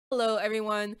Hello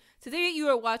everyone, today you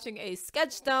are watching a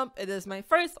sketch dump. It is my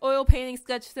first oil painting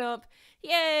sketch dump.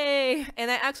 Yay! And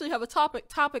I actually have a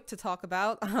topic to talk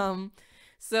about.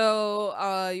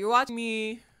 You're watching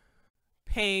me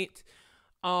paint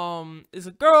is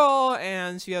a girl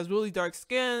and she has really dark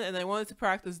skin and I wanted to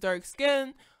practice dark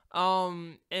skin.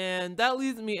 And that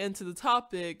leads me into the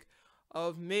topic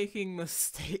of making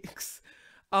mistakes.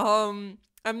 I'm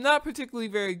not particularly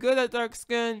very good at dark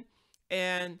skin,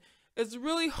 and it's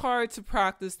really hard to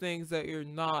practice things that you're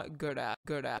not good at.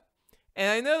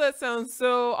 And I know that sounds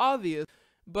so obvious,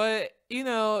 but you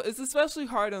know, it's especially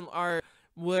hard in art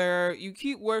where you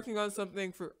keep working on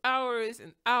something for hours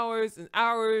and hours and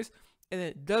hours and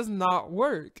it does not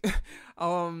work.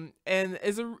 And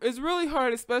it's really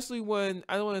hard, especially when,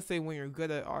 I don't want to say when you're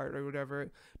good at art or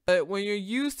whatever, but when you're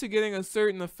used to getting a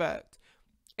certain effect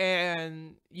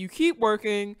and you keep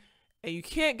working and you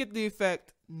can't get the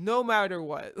effect no matter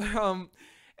what.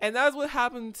 And that's what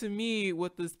happened to me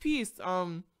with this piece.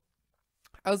 I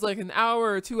was like an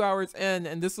hour or 2 hours in,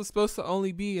 and this was supposed to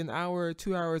only be an hour or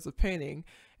 2 hours of painting,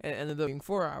 and it ended up being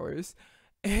 4 hours.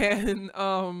 And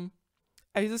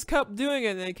I just kept doing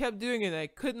it, and I kept doing it, and I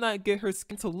could not get her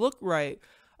skin to look right.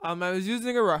 I was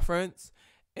using a reference,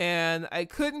 and I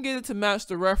couldn't get it to match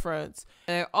the reference,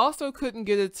 and I also couldn't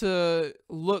get it to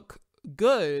look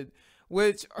good.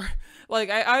 Which, like,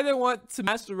 I either want to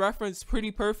match the reference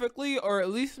pretty perfectly or at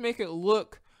least make it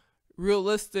look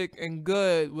realistic and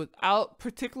good without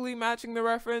particularly matching the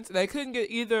reference, and I couldn't get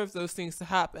either of those things to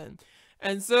happen.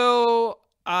 And so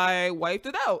I wiped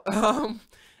it out.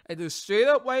 I just straight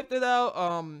up wiped it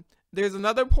out. There's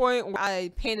another point where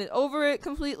I painted over it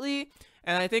completely,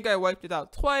 and I think I wiped it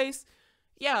out twice.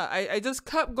 Yeah, I just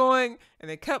kept going,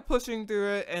 and I kept pushing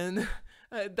through it, and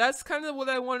that's kind of what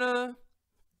I want to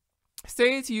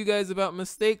say to you guys about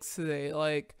mistakes today.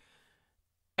 Like,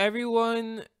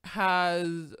 everyone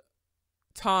has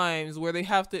times where they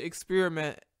have to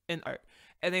experiment in art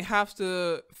and they have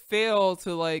to fail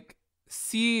to like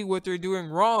see what they're doing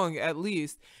wrong, at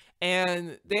least,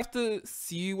 and they have to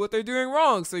see what they're doing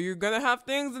wrong. So you're gonna have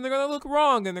things and they're gonna look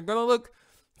wrong and they're gonna look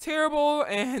terrible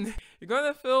and you're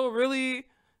gonna feel really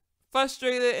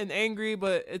frustrated and angry,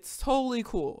 but it's totally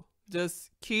cool. Just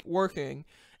keep working.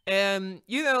 And,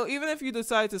 you know, even if you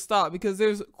decide to stop, because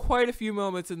there's quite a few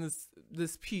moments in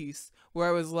this piece where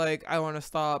I was like, I want to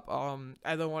stop,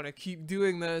 I don't want to keep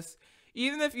doing this.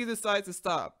 Even if you decide to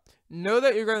stop, know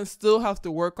that you're going to still have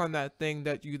to work on that thing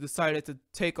that you decided to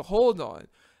take a hold on.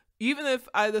 Even if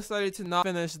I decided to not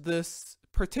finish this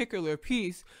particular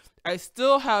piece, I'm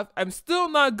still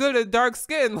not good at dark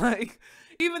skin. Like,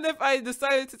 even if I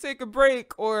decided to take a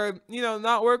break or, you know,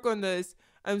 not work on this,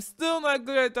 I'm still not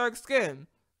good at dark skin.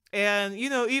 And, you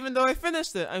know, even though I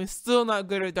finished it, I'm still not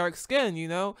good at dark skin, you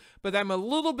know? But I'm a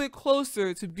little bit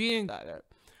closer to being at it.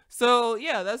 So,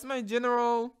 yeah, that's my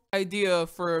general idea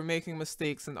for making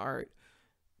mistakes in art.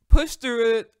 Push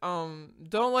through it.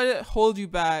 Don't let it hold you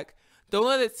back. Don't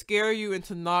let it scare you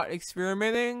into not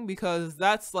experimenting, because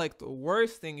that's like the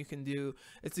worst thing you can do,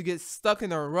 is to get stuck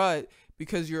in a rut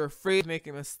because you're afraid of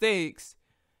making mistakes.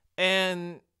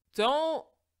 And don't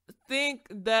think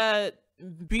that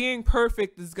being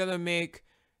perfect is gonna make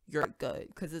your art good,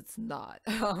 because it's not.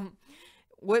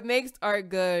 What makes art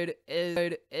good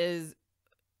is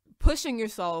pushing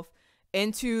yourself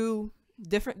into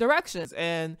different directions,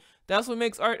 and that's what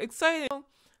makes art exciting.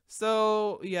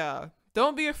 So yeah,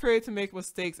 don't be afraid to make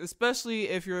mistakes, especially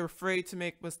if you're afraid to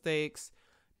make mistakes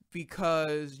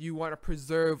because you want to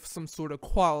preserve some sort of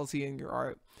quality in your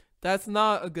art. That's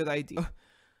not a good idea.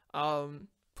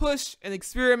 Push and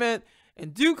experiment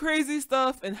and do crazy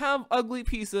stuff and have ugly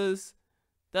pieces.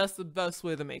 That's the best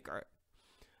way to make art.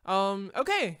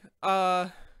 Okay.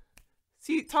 Talk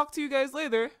to you guys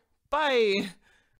later. Bye.